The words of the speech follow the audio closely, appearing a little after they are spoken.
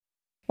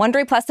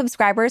Wondery Plus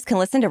subscribers can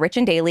listen to Rich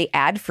and Daily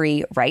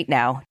ad-free right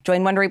now.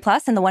 Join Wondery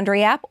Plus in the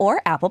Wondery app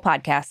or Apple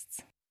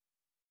Podcasts.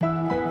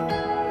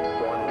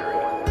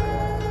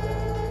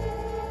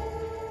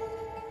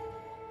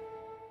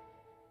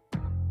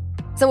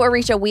 So,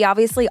 Arisha, we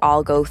obviously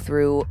all go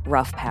through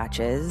rough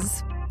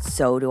patches.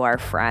 So do our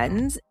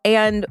friends.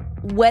 And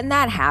when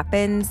that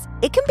happens,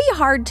 it can be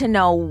hard to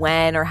know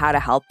when or how to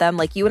help them.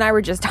 Like, you and I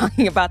were just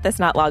talking about this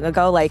not long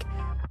ago. Like,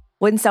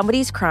 when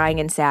somebody's crying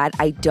and sad,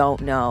 I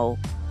don't know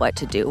what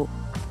to do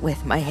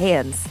with my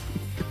hands.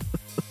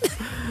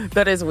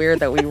 That is weird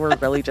that we were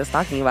really just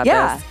talking about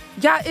Yeah. this.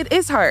 Yeah, it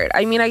is hard.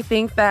 I mean, I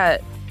think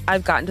that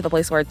I've gotten to the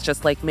place where it's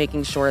just like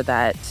making sure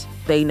that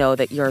they know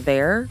that you're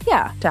there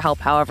to help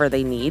however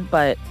they need,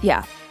 but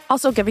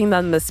also giving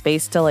them the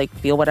space to like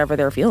feel whatever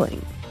they're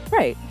feeling.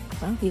 Right.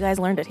 Well, you guys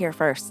learned it here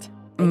first.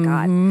 Thank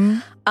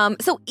God.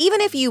 So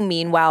even if you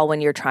mean well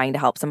when you're trying to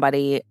help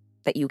somebody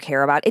that you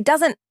care about, it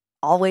doesn't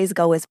always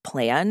go as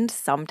planned.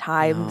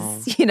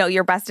 Sometimes,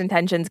 your best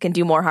intentions can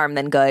do more harm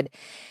than good.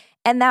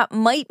 And that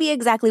might be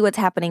exactly what's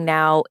happening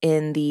now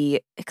in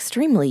the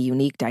extremely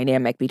unique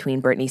dynamic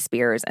between Britney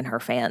Spears and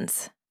her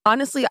fans.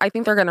 Honestly, I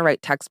think they're going to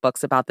write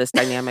textbooks about this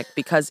dynamic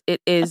because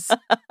it is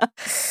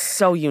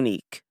so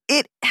unique.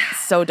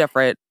 So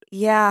different.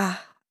 Yeah.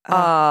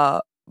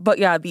 But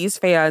yeah, these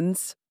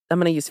fans, I'm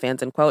going to use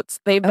fans in quotes,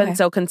 they've been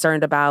so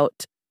concerned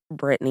about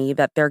Britney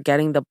that they're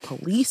getting the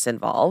police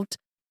involved.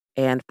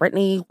 And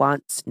Britney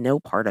wants no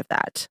part of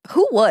that.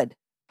 Who would?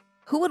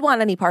 Who would want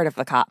any part of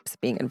the cops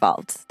being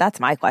involved? That's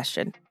my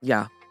question.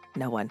 Yeah.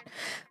 No one.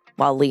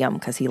 Well, Liam,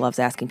 because he loves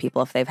asking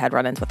people if they've had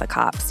run-ins with the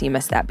cops. You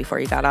missed that before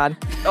you got on.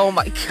 Oh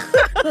my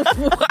God.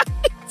 What?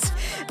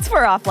 It's for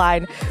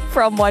Offline.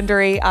 From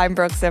Wondery, I'm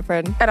Brooke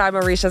Siffrin. And I'm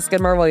Arisha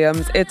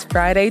Skidmore-Williams. It's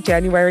Friday,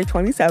 January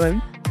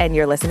 27th. And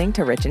you're listening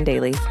to Rich and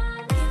Daily.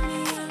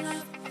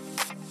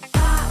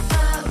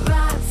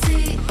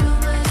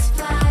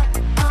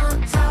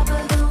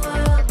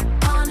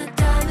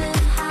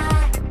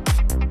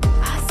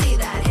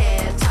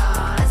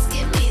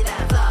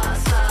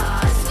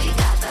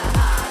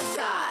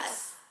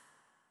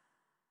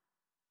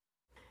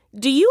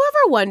 Do you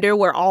ever wonder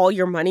where all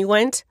your money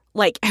went?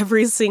 Like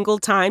every single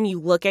time you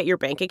look at your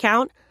bank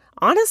account?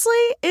 Honestly,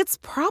 it's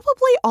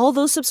probably all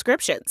those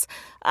subscriptions.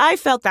 I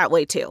felt that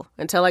way too,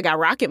 until I got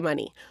Rocket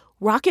Money.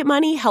 Rocket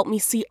Money helped me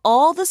see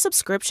all the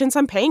subscriptions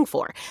I'm paying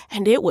for,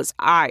 and it was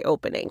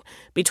eye-opening.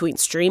 Between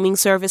streaming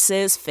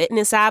services,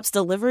 fitness apps,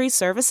 delivery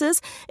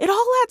services, it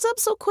all adds up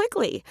so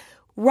quickly.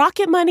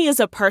 Rocket Money is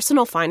a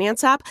personal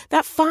finance app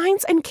that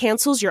finds and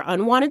cancels your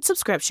unwanted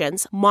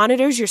subscriptions,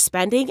 monitors your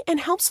spending, and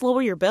helps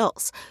lower your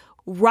bills.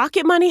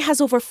 Rocket Money has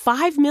over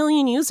 5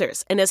 million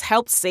users and has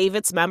helped save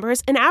its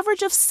members an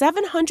average of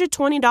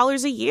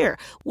 $720 a year,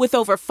 with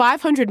over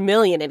 500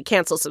 million in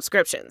canceled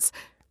subscriptions.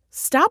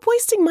 Stop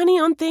wasting money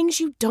on things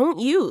you don't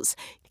use.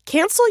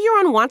 Cancel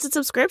your unwanted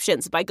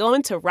subscriptions by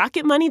going to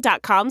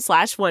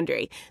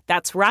rocketmoney.com/Wondery.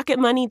 That's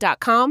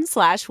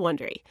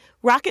rocketmoney.com/Wondery.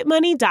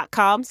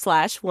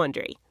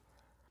 rocketmoney.com/Wondery.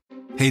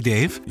 Hey,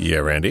 Dave. Yeah,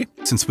 Randy.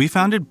 Since we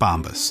founded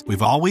Bombas,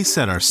 we've always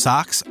said our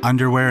socks,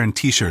 underwear, and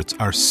T-shirts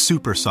are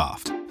super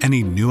soft.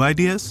 Any new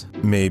ideas?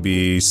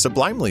 Maybe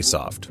sublimely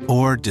soft.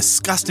 Or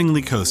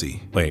disgustingly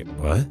cozy. Wait,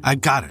 what? I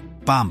got it.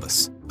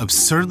 Bombas.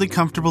 Absurdly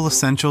comfortable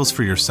essentials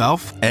for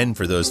yourself and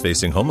for those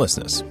facing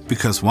homelessness.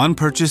 Because one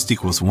purchased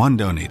equals one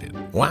donated.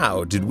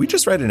 Wow, did we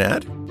just write an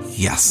ad?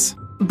 Yes.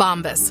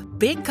 Bombas.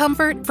 Big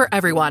comfort for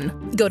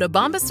everyone. Go to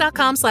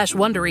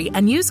bombas.com/Wondery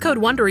and use code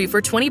WONDERY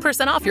for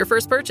 20% off your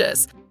first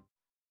purchase.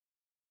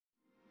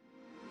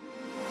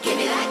 Give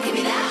me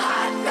that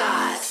hot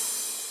goss.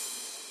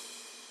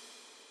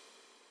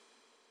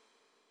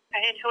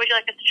 Okay, and who would you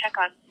like us to check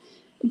on?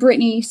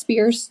 Britney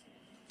Spears.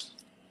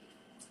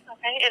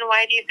 Okay, and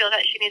why do you feel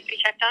that she needs to be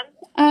checked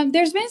on?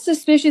 There's been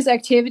suspicious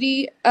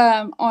activity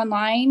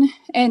online,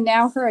 and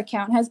now her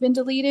account has been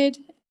deleted.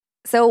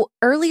 So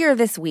earlier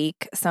this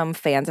week, some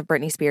fans of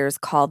Britney Spears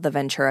called the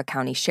Ventura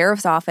County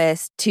Sheriff's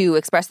Office to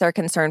express their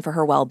concern for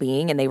her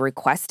well-being, and they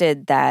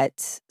requested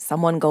that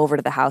someone go over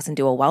to the house and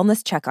do a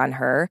wellness check on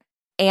her.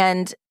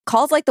 And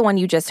calls like the one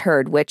you just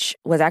heard, which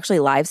was actually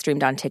live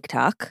streamed on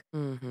TikTok,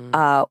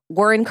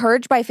 were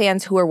encouraged by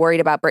fans who were worried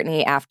about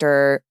Britney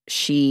after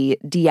she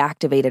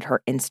deactivated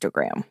her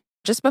Instagram.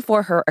 Just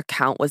before her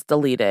account was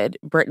deleted,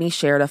 Britney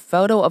shared a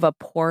photo of a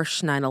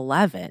Porsche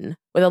 911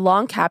 with a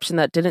long caption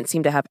that didn't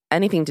seem to have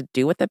anything to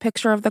do with the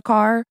picture of the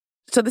car.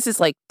 So this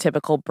is like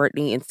typical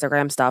Britney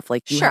Instagram stuff.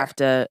 Like you have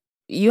to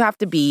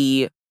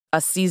be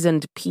a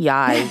seasoned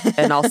PI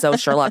and also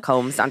Sherlock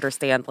Holmes to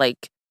understand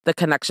like the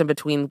connection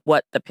between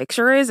what the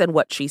picture is and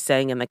what she's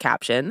saying in the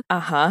caption.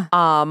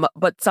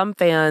 But some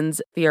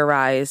fans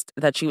theorized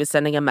that she was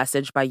sending a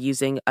message by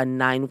using a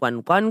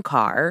 911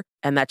 car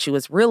and that she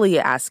was really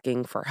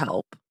asking for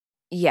help.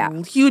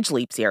 Yeah. Huge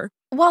leaps here.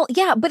 Well,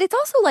 yeah, but it's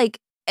also like,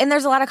 and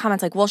there's a lot of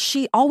comments like, well,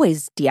 she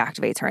always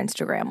deactivates her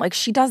Instagram. Like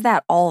she does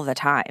that all the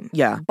time.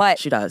 Yeah, but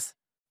she does.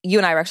 You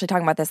and I were actually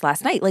talking about this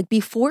last night. Like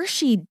before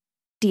she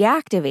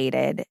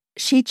deactivated,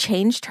 she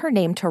changed her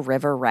name to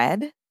River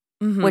Red.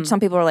 which some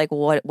people are like,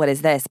 well, what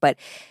is this?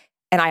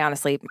 And I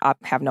honestly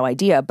have no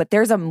idea. But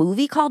there's a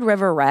movie called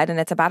River Red, and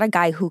it's about a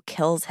guy who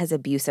kills his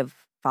abusive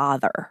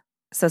father.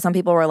 So some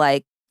people were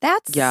like,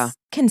 that's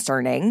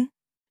concerning.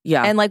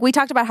 Yeah. And like we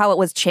talked about how it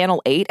was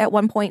Channel 8 at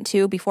one point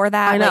too before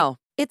that. I know.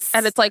 It's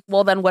like,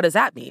 well, then what does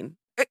that mean?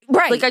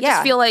 Right. Like, I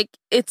just feel like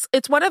it's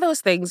one of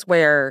those things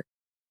where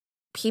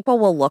people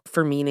will look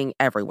for meaning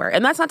everywhere.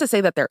 And that's not to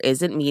say that there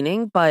isn't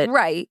meaning, but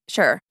right,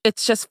 sure.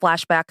 It's just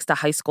flashbacks to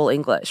high school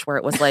English where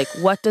it was like,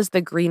 what does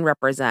the green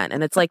represent?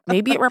 And it's like,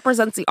 maybe it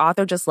represents the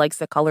author just likes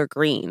the color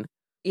green.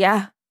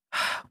 Yeah.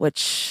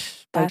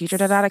 Which my teacher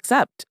did not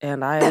accept.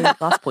 And I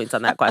lost points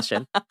on that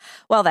question.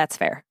 Well, that's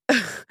fair.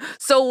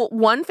 So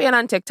one fan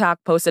on TikTok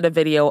posted a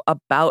video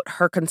about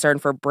her concern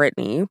for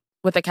Britney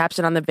with a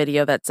caption on the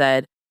video that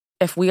said,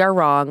 "If we are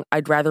wrong,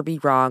 I'd rather be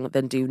wrong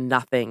than do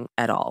nothing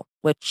at all,"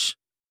 which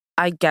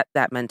I get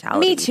that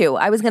mentality. Me too.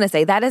 I was going to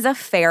say that is a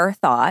fair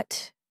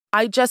thought.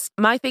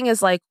 My thing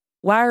is like,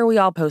 why are we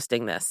all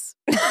posting this?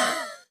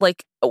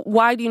 Like,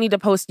 why do you need to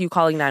post you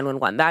calling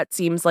 911? That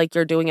seems like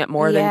you're doing it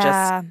more than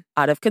just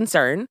out of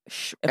concern.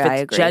 If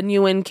it's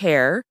genuine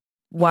care,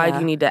 why do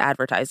you need to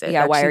advertise it?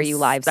 Yeah, why are you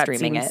live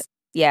streaming it?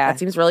 Yeah. That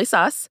seems really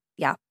sus.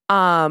 Yeah.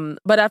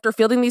 But after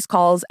fielding these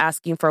calls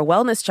asking for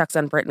wellness checks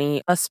on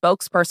Britney, a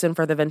spokesperson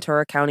for the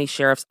Ventura County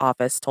Sheriff's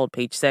Office told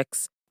Page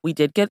Six, "We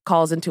did get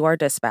calls into our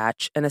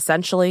dispatch, and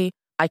essentially,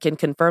 I can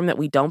confirm that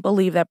we don't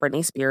believe that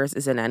Britney Spears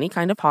is in any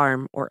kind of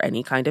harm or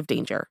any kind of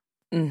danger."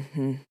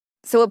 Mm-hmm.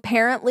 So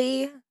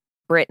apparently,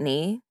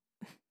 Britney,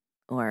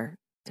 or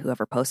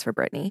whoever posts for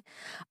Britney,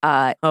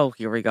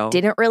 here we go.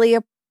 Didn't really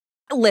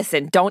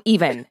listen. Don't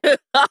even.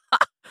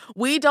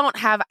 We don't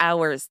have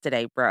hours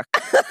today, Brooke.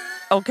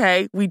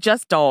 Okay, we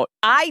just don't.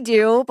 I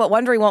do, but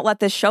Wondery won't let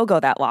this show go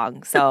that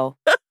long. So,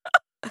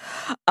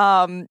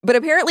 but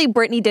apparently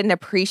Britney didn't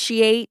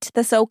appreciate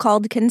the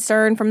so-called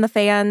concern from the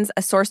fans.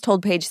 A source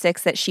told Page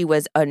Six that she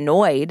was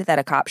annoyed that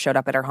a cop showed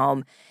up at her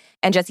home.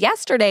 And just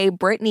yesterday,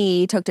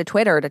 Britney took to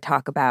Twitter to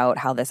talk about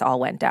how this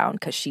all went down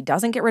because she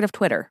doesn't get rid of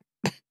Twitter.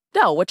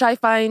 No, which I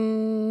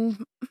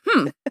find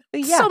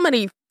so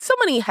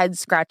many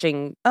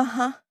head-scratching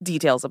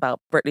details about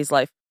Britney's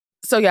life.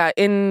 So yeah,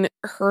 in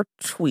her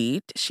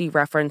tweet, she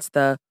referenced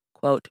the,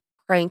 quote,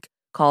 prank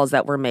calls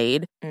that were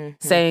made,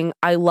 saying,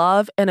 "I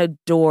love and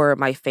adore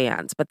my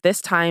fans, but this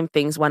time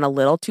things went a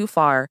little too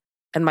far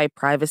and my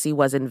privacy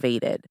was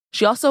invaded."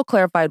 She also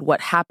clarified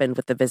what happened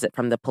with the visit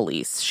from the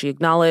police. She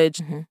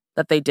acknowledged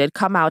that they did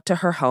come out to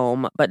her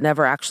home, but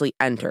never actually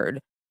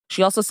entered.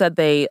 She also said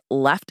they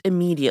left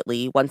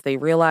immediately once they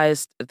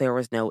realized there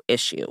was no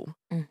issue.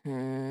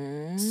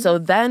 So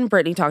then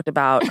Britney talked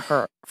about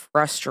her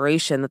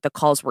frustration that the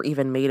calls were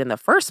even made in the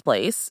first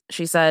place.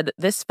 She said,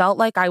 "This felt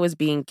like I was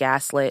being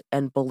gaslit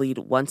and bullied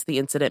once the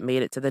incident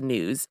made it to the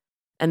news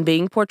and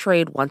being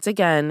portrayed once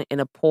again in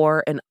a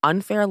poor and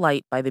unfair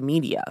light by the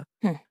media."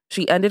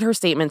 She ended her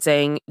statement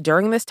saying,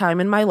 "During this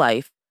time in my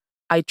life,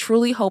 I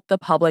truly hope the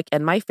public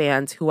and my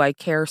fans, who I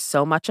care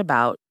so much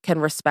about, can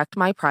respect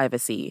my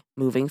privacy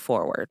moving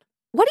forward."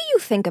 What do you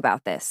think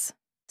about this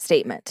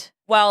statement?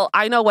 Well,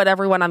 I know what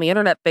everyone on the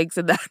internet thinks,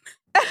 and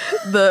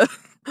that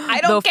I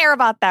don't care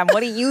about them. What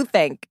do you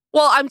think?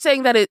 Well, I'm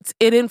saying that it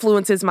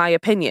influences my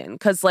opinion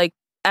because, like,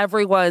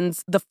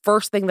 the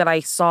first thing that I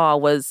saw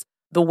was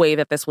the way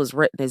that this was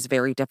written is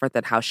very different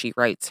than how she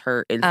writes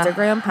her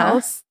Instagram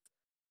posts.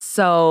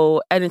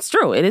 So, and it's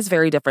true, it is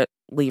very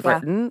differently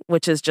written,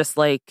 which is just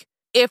like,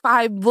 if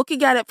I'm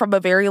looking at it from a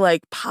very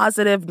like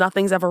positive,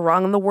 nothing's ever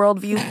wrong in the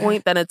world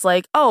viewpoint, then it's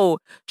like, oh,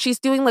 she's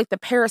doing like the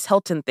Paris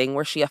Hilton thing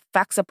where she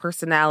affects a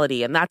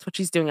personality and that's what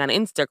she's doing on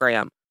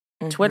Instagram.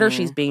 Twitter,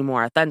 she's being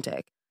more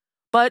authentic.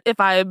 But if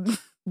I'm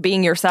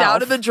being yourself down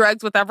to the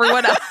dregs with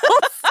everyone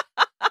else,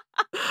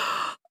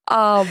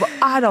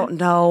 I don't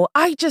know.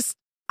 I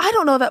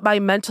don't know that my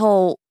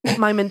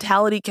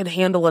mentality can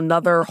handle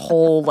another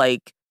whole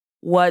like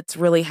what's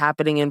really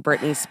happening in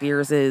Britney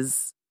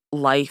Spears's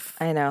life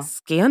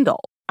scandal.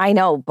 I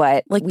know,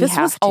 but like this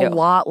was a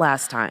lot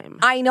last time.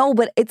 I know,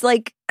 but it's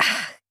like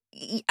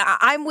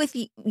I'm with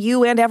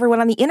you and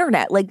everyone on the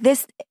internet. Like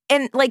this,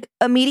 and like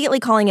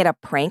immediately calling it a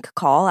prank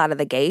call out of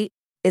the gate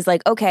is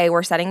like, okay,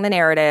 we're setting the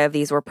narrative.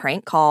 These were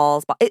prank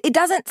calls. But it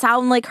doesn't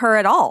sound like her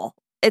at all.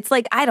 It's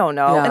like, I don't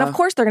know. And of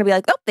course they're going to be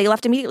like, oh, they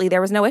left immediately.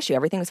 There was no issue.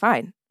 Everything was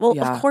fine. Well,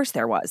 of course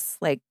there was.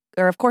 Like,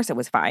 or of course it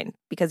was fine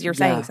because you're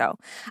saying so.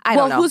 I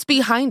don't know. Well, who's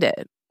behind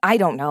it? I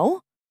don't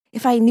know.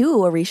 If I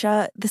knew,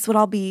 Arisha, this would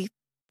all be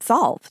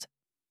solved.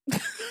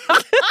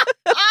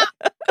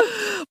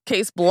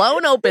 Case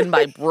blown open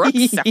by Brooke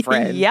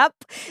Seffrin. Yep.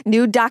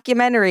 New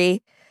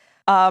documentary.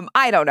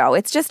 I don't know.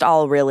 It's just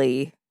all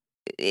really,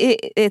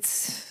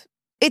 it's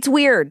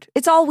weird.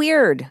 It's all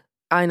weird.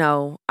 I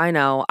know.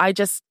 I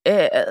just,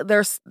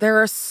 there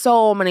are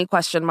so many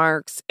question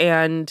marks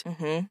and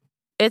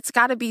it's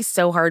got to be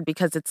so hard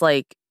because it's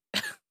like,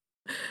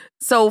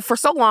 so for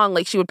so long,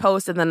 like she would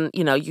post and then,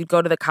 you know, you'd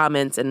go to the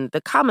comments and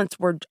the comments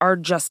are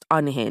just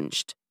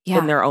unhinged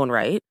in their own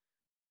right.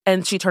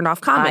 and she turned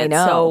off comments. I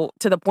know. So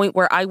to the point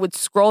where I would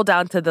scroll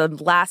down to the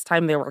last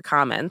time there were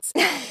comments.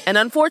 And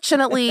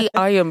unfortunately,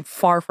 I am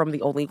far from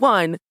the only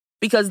one,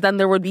 because then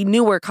there would be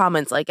newer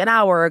comments like an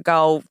hour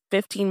ago,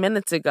 15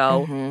 minutes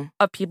ago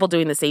of people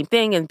doing the same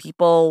thing and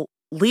people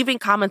leaving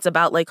comments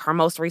about like her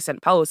most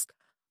recent post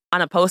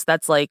on a post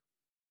that's like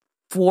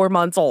 4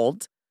 months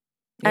old.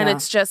 And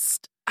it's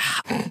just,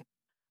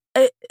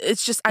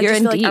 it's just, I You're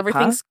just in feel like deep,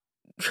 everything's,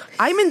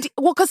 I'm in,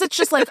 well, because it's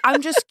just like,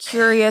 I'm just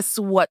curious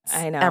what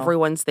I know.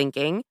 everyone's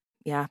thinking.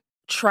 Yeah.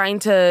 Trying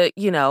to,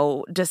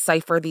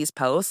 decipher these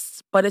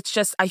posts. But it's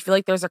just, I feel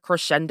like there's a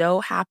crescendo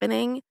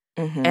happening.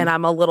 And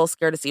I'm a little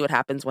scared to see what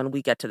happens when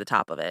we get to the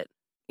top of it.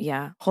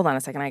 Yeah. Hold on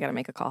a second. I got to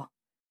make a call.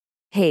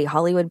 Hey,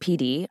 Hollywood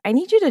PD, I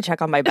need you to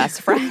check on my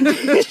best friend.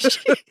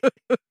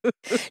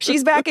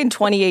 She's back in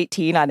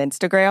 2018 on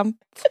Instagram,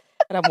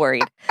 and I'm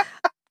worried.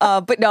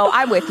 But no,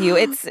 I'm with you.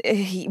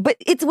 But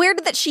it's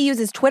weird that she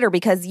uses Twitter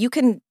because you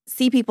can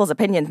see people's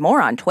opinions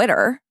more on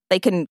Twitter. They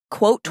can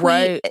quote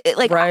tweet.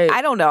 Right.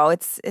 I don't know.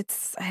 It's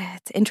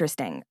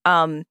interesting.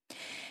 And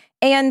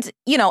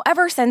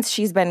ever since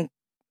she's been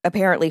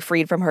apparently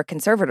freed from her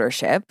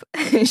conservatorship,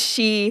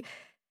 she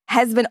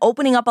has been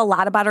opening up a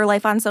lot about her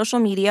life on social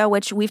media,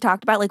 which we've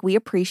talked about. Like, we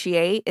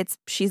appreciate.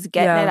 She's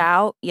getting it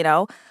out,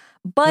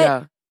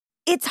 But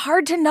it's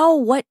hard to know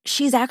what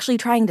she's actually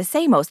trying to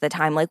say most of the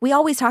time. Like, we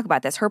always talk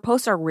about this. Her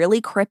posts are really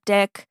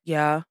cryptic.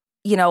 Yeah.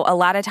 A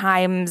lot of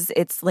times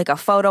it's like a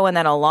photo and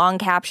then a long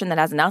caption that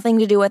has nothing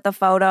to do with the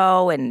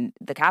photo, and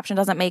the caption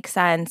doesn't make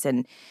sense.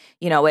 And,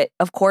 it,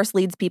 of course,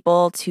 leads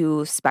people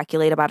to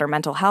speculate about her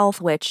mental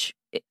health, which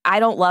I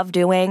don't love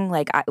doing.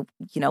 Like,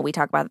 we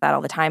talk about that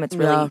all the time. It's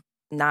really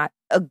not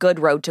a good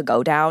road to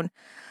go down.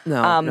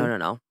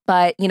 No.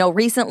 But,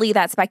 recently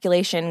that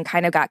speculation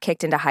kind of got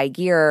kicked into high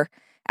gear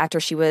after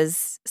she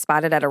was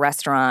spotted at a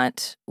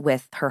restaurant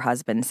with her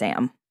husband,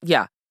 Sam.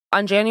 Yeah.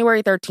 On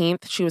January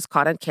 13th, she was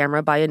caught on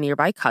camera by a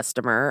nearby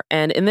customer.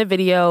 And in the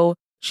video,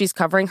 she's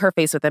covering her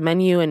face with a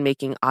menu and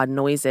making odd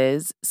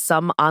noises.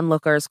 Some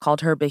onlookers called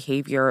her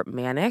behavior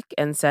manic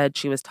and said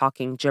she was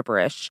talking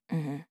gibberish.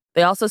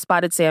 They also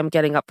spotted Sam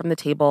getting up from the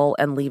table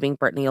and leaving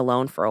Britney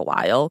alone for a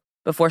while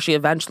before she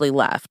eventually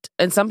left.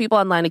 And some people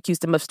online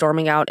accused him of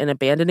storming out and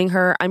abandoning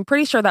her. I'm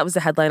pretty sure that was the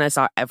headline I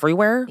saw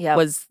everywhere. Yeah,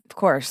 was of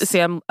course.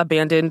 Sam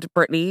abandoned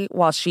Britney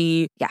while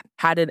she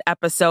had an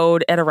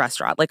episode at a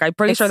restaurant. Like, I'm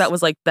pretty sure that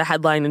was like the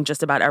headline in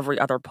just about every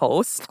other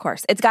post. Of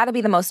course. It's got to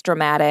be the most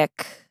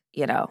dramatic,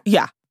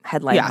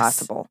 headline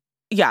possible.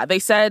 Yeah, they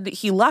said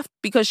he left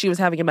because she was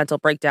having a mental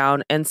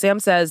breakdown. And Sam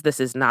says this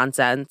is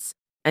nonsense.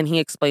 And he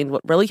explained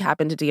what really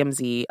happened to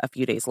DMZ a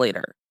few days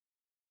later.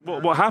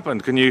 What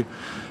happened? Can you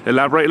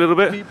elaborate a little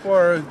bit?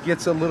 People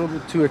gets a little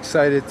bit too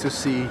excited to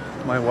see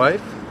my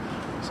wife.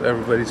 So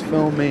everybody's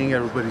filming,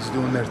 everybody's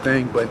doing their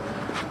thing. But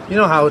you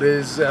know how it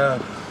is.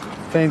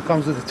 Fame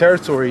comes with the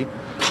territory.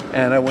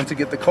 And I went to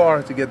get the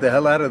car to get the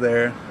hell out of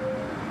there.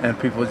 And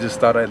people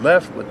just thought I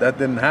left, but that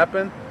didn't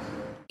happen.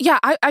 Yeah,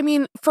 I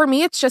mean, for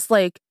me, it's just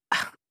like,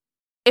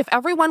 if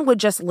everyone would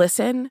just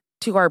listen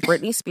to our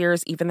Britney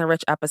Spears Even the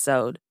Rich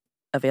episode,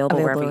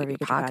 available wherever you get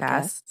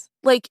podcasts,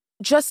 like,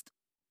 just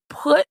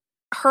put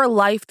her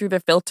life through the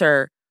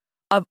filter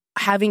of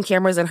having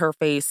cameras in her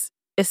face,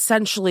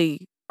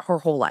 essentially her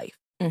whole life.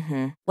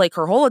 Like,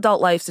 her whole adult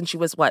life since she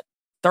was,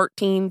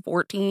 13,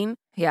 14?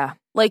 Yeah.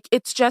 Like,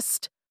 it's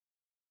just,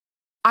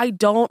 I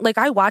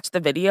watched the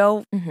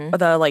video,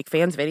 the,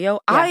 fans video.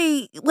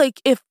 Yeah.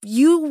 If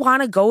you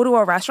want to go to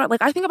a restaurant,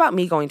 I think about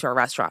me going to a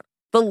restaurant.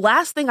 The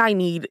last thing I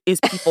need is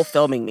people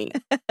filming me.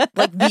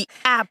 The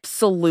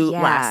absolute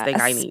last thing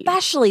I need.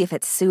 Especially if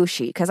it's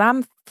sushi, because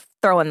I'm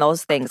throwing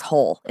those things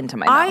whole into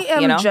my mouth. I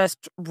am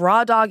just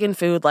raw dogging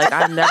food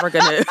I'm never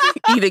going to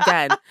eat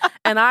again.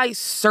 And I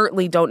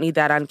certainly don't need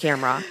that on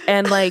camera.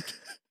 And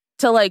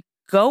to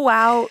go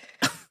out,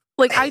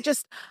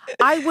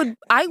 I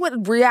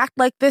would react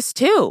like this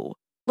too.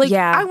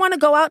 I want to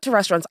go out to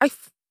restaurants.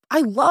 I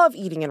love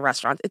eating in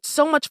restaurants. It's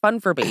so much fun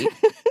for me.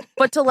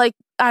 But to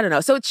I don't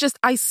know. So it's just,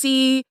 I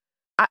see,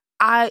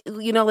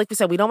 like we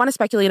said, we don't want to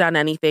speculate on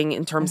anything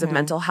in terms of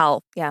mental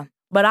health. Yeah.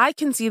 But I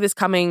can see this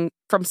coming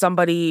from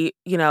somebody,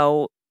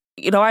 I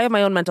have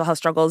my own mental health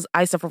struggles.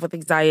 I suffer with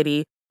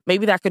anxiety.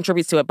 Maybe that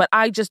contributes to it. But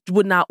I just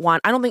would not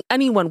want, I don't think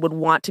anyone would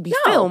want to be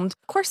filmed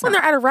of course when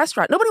not. they're at a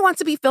restaurant. Nobody wants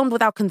to be filmed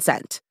without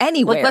consent.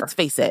 Anywhere. Let's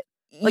face it.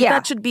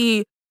 That should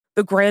be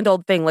the grand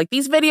old thing.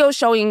 These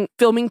videos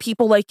filming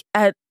people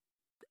at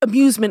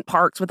amusement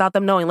parks without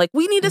them knowing.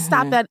 We need to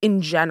stop that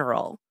in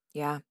general.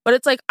 Yeah. But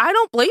it's I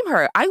don't blame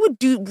her. I would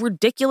do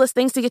ridiculous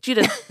things to get you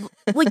to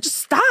just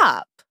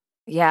stop.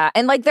 Yeah.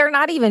 And they're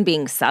not even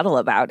being subtle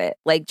about it.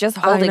 Just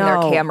holding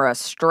their camera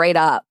straight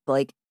up.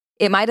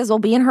 It might as well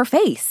be in her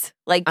face.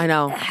 I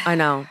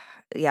know.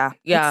 Yeah.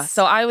 Yeah.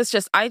 So I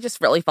just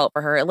really felt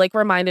for her. It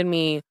reminded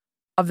me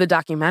of the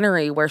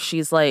documentary where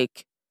she's they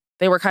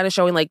were kind of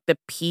showing the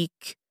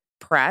peak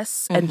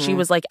press and she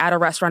was at a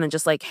restaurant and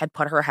just had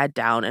put her head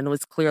down and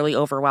was clearly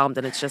overwhelmed.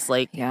 And it's just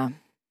yeah.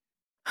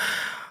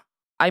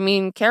 I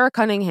mean, Kara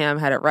Cunningham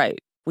had it right.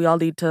 We all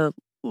need to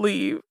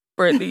leave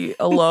Brittany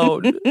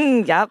alone.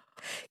 Yep.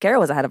 Kara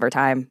was ahead of her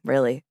time,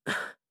 really.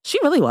 She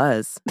really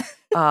was.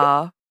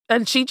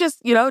 And she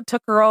just,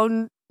 took her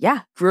own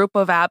group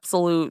of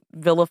absolute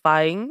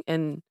vilifying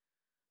and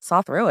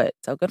saw through it.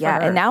 So good for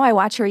her. And now I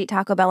watch her eat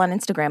Taco Bell on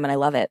Instagram and I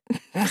love it.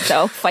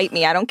 So fight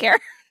me. I don't care.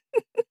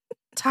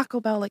 Taco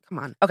Bell, like, come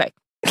on. Okay.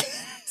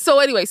 So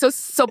anyway,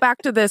 so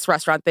back to this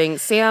restaurant thing.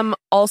 Sam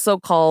also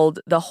called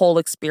the whole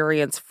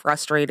experience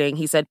frustrating.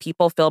 He said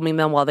people filming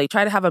them while they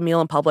try to have a meal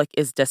in public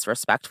is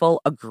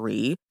disrespectful.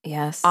 Agree.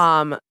 Yes.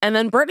 And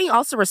then Brittany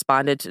also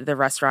responded to the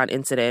restaurant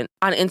incident.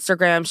 On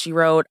Instagram, she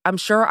wrote, "I'm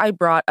sure I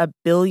brought a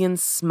billion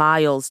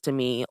smiles to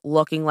me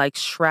looking like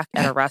Shrek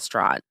at a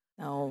restaurant.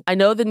 No. I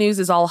know the news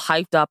is all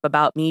hyped up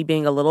about me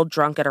being a little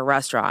drunk at a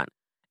restaurant.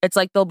 It's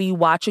like they'll be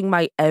watching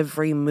my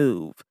every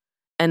move."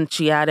 And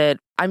she added,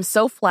 "I'm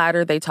so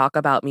flattered they talk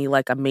about me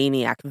like a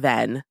maniac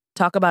then.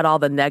 Talk about all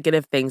the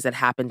negative things that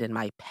happened in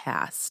my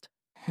past."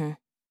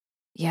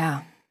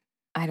 Yeah.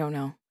 I don't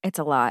know. It's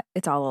a lot.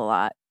 It's all a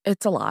lot.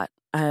 It's a lot.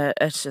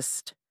 It's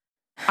just,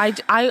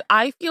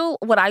 I feel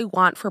what I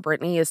want for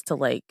Brittany is to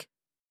like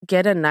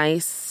get a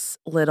nice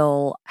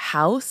little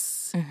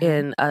house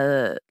in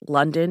a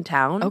London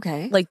town.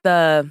 Okay. Like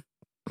the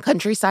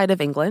countryside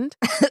of England.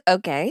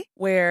 Okay.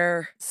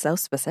 Where. So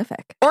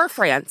specific. Or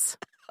France.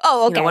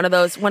 Oh, okay. One of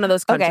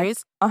those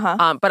countries. Okay.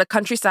 But a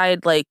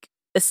countryside like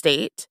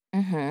estate.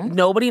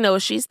 Nobody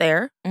knows she's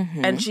there.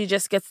 And she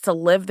just gets to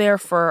live there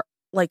for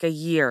like a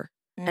year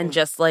and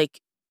just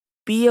like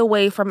be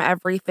away from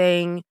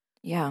everything.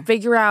 Yeah.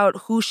 Figure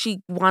out who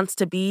she wants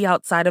to be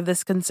outside of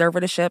this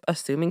conservatorship,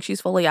 assuming she's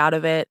fully out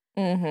of it.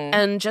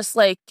 And just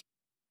like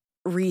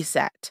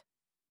reset.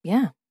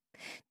 Yeah.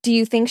 Do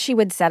you think she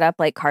would set up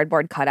like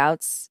cardboard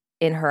cutouts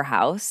in her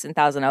house in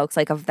Thousand Oaks,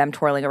 like of them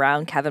twirling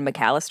around Kevin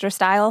McAllister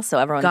style, so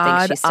everyone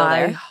thinks she's still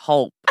there? I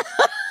hope.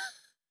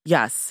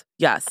 Yes,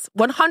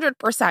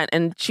 100%.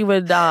 And she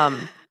would.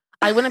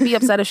 I wouldn't be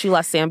upset if she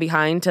left Sam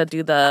behind to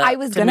do the. I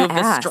was gonna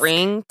ask. The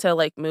string to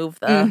like move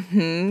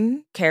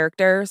the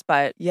characters,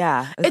 but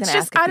yeah, it's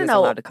just I don't know.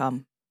 Allowed to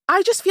come.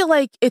 I just feel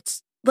like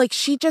it's like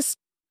she just,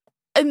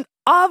 and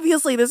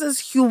obviously this is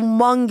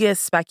humongous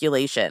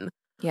speculation.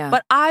 Yeah,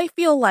 but I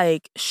feel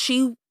like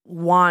she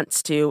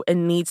wants to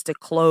and needs to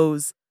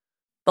close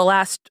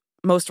the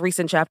most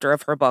recent chapter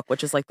of her book,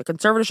 which is like the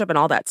conservatorship and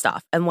all that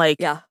stuff. And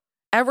like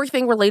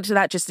everything related to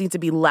that just needs to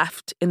be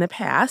left in the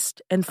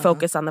past and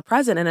focus on the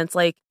present. And it's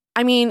like,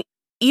 I mean,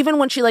 even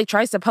when she like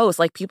tries to post,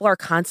 like people are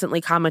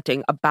constantly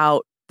commenting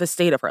about the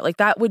state of her. Like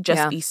that would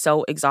just be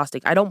so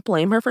exhausting. I don't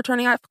blame her for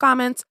turning off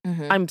comments.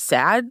 I'm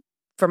sad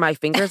for my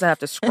fingers. I have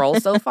to scroll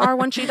so far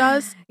when she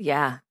does.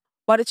 Yeah.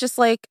 But it's just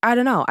like, I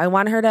don't know. I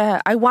want her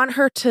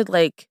to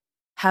like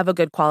have a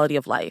good quality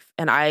of life.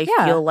 And I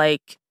feel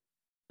like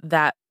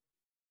that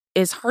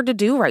is hard to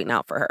do right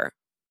now for her.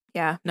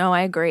 Yeah, no,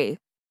 I agree.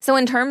 So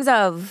in terms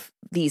of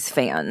these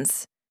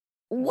fans,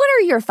 what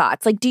are your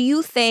thoughts? Like, do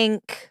you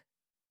think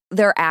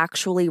they're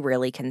actually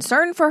really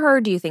concerned for her?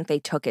 Do you think they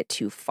took it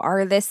too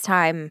far this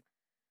time?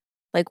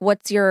 Like,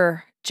 what's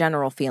your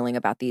general feeling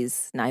about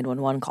these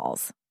 911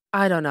 calls?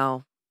 I don't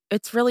know.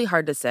 It's really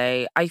hard to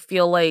say. I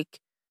feel like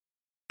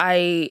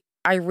I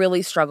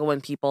really struggle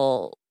when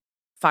people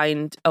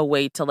find a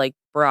way to like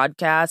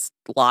broadcast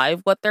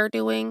live what they're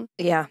doing.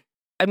 Yeah.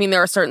 I mean,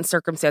 there are certain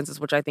circumstances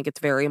which I think it's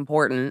very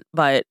important,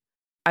 but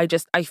I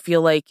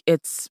feel like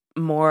it's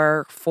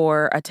more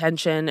for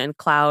attention and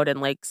clout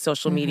and like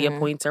social media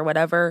points or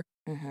whatever.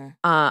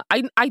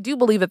 I do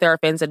believe that there are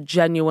fans that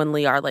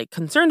genuinely are like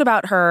concerned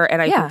about her,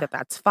 and I think that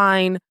that's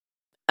fine.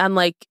 And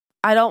like,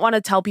 I don't want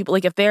to tell people,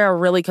 like, if they're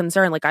really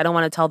concerned, like, I don't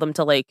want to tell them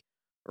to like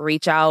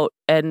reach out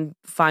and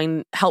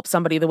help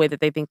somebody the way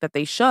that they think that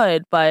they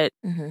should. But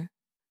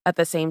at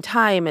the same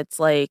time, it's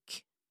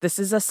like, this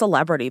is a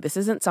celebrity. This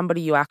isn't somebody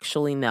you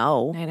actually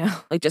know. I know.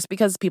 Like, just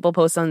because people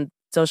post on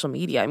social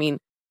media, I mean,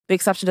 the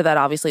exception to that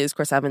obviously is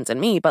Chris Evans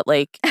and me, but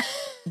like,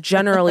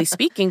 generally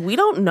speaking, we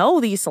don't know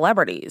these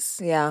celebrities.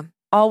 Yeah.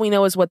 All we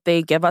know is what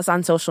they give us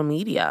on social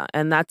media.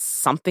 And that's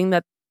something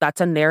that's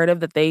a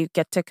narrative that they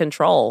get to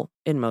control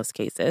in most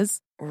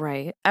cases.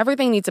 Right.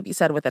 Everything needs to be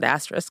said with an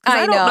asterisk.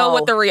 I don't know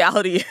what the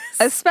reality is.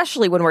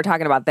 Especially when we're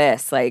talking about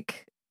this.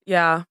 Like,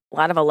 yeah, a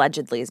lot of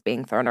allegedly is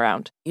being thrown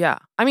around. Yeah.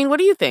 I mean, what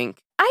do you think?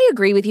 I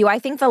agree with you. I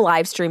think the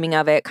live streaming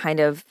of it kind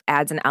of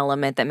adds an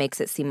element that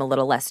makes it seem a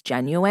little less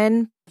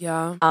genuine.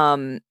 Yeah.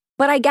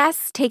 But I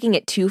guess taking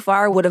it too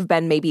far would have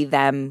been maybe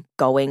them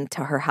going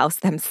to her house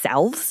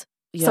themselves.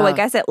 Yeah. So I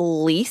guess at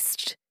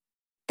least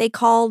they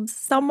called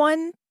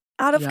someone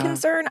out of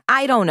concern.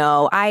 I don't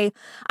know. I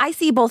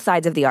see both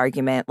sides of the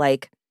argument.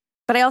 Like,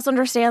 but I also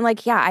understand,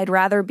 like, yeah, I'd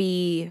rather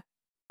be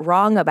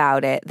wrong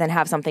about it than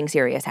have something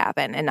serious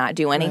happen and not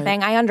do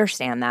anything. Right. I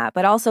understand that.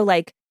 But also,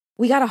 like,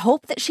 we got to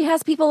hope that she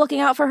has people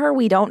looking out for her.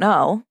 We don't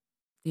know.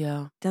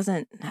 Yeah.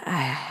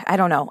 I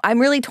don't know.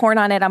 I'm really torn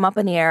on it. I'm up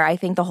in the air. I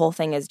think the whole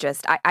thing is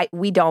just,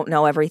 we don't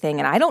know everything.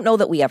 And I don't know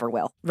that we ever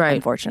will. Right.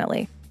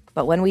 Unfortunately.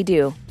 But when we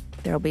do,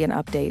 there'll be an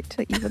update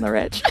to Even the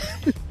Rich.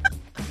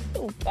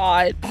 Oh,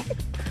 God.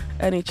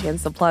 Any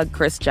chance to plug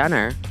Kris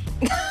Jenner?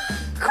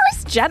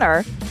 Kris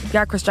Jenner?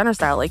 Yeah, Kris Jenner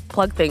style, like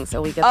plug things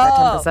so we get that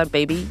 10%,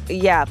 baby.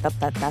 Yeah, that's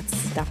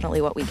definitely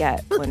what we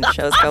get when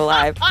shows go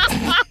live.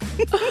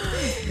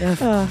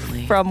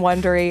 From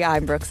Wondery,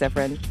 I'm Brooke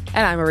Sifrin.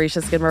 And I'm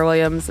Arisha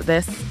Skidmore-Williams.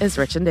 This is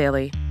Rich and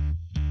Daily.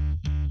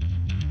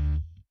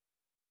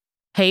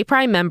 Hey,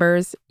 Prime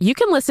members, you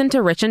can listen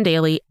to Rich and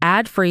Daily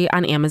ad-free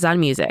on Amazon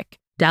Music.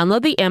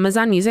 Download the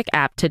Amazon Music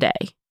app today.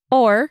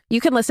 Or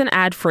you can listen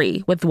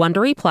ad-free with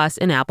Wondery Plus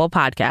in Apple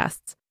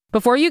Podcasts.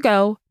 Before you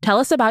go, tell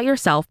us about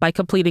yourself by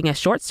completing a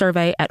short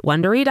survey at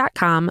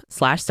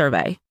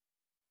Wondery.com/survey.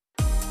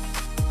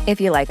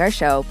 If you like our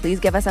show, please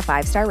give us a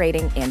 5-star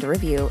rating and a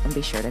review, and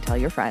be sure to tell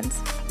your friends.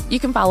 You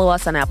can follow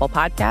us on Apple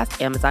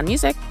Podcasts, Amazon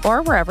Music,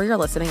 or wherever you're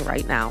listening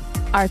right now.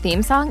 Our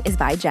theme song is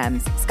by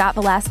Gems. Scott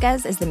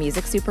Velasquez is the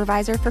music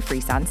supervisor for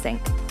Frisson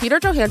Sync. Peter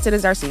Johansson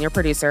is our senior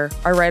producer.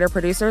 Our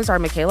writer-producers are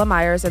Michaela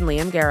Myers and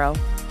Liam Garrow.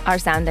 Our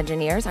sound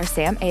engineers are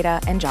Sam Ada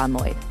and John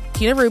Lloyd.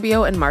 Tina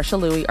Rubio and Marsha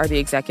Louie are the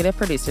executive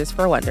producers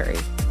for Wondery.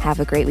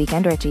 Have a great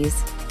weekend, Richies.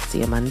 See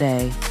you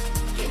Monday.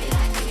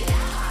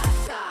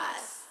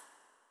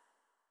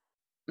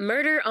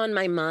 Murder on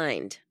My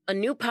Mind, a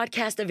new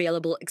podcast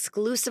available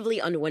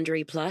exclusively on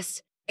Wondery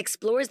Plus,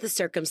 explores the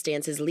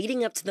circumstances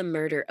leading up to the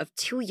murder of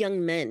 2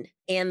 young men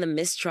and the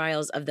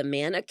mistrials of the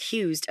man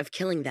accused of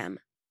killing them.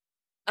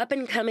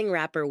 Up-and-coming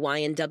rapper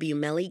YNW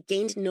Melly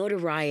gained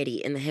notoriety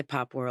in the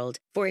hip-hop world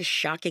for his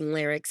shocking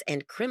lyrics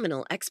and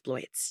criminal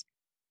exploits.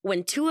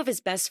 When 2 of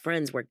his best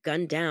friends were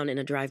gunned down in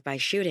a drive-by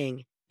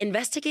shooting,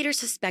 investigators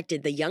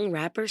suspected the young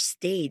rapper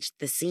staged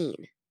the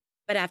scene.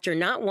 But after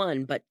not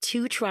 1 but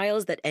 2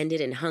 trials that ended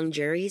in hung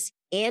juries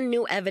and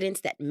new evidence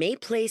that may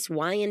place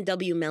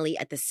YNW Melly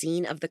at the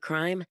scene of the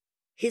crime,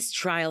 his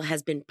trial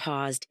has been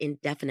paused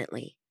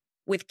indefinitely.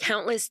 With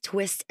countless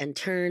twists and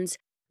turns,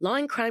 Law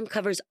and Crime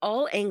covers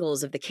all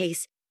angles of the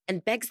case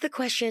and begs the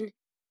question,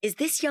 is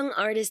this young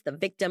artist the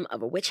victim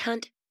of a witch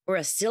hunt or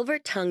a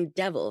silver-tongued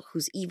devil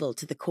who's evil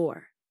to the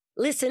core?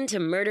 Listen to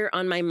Murder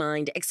on My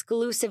Mind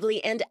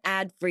exclusively and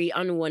ad-free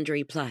on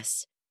Wondery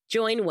Plus.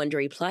 Join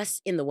Wondery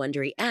Plus in the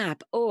Wondery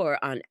app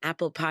or on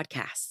Apple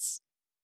Podcasts.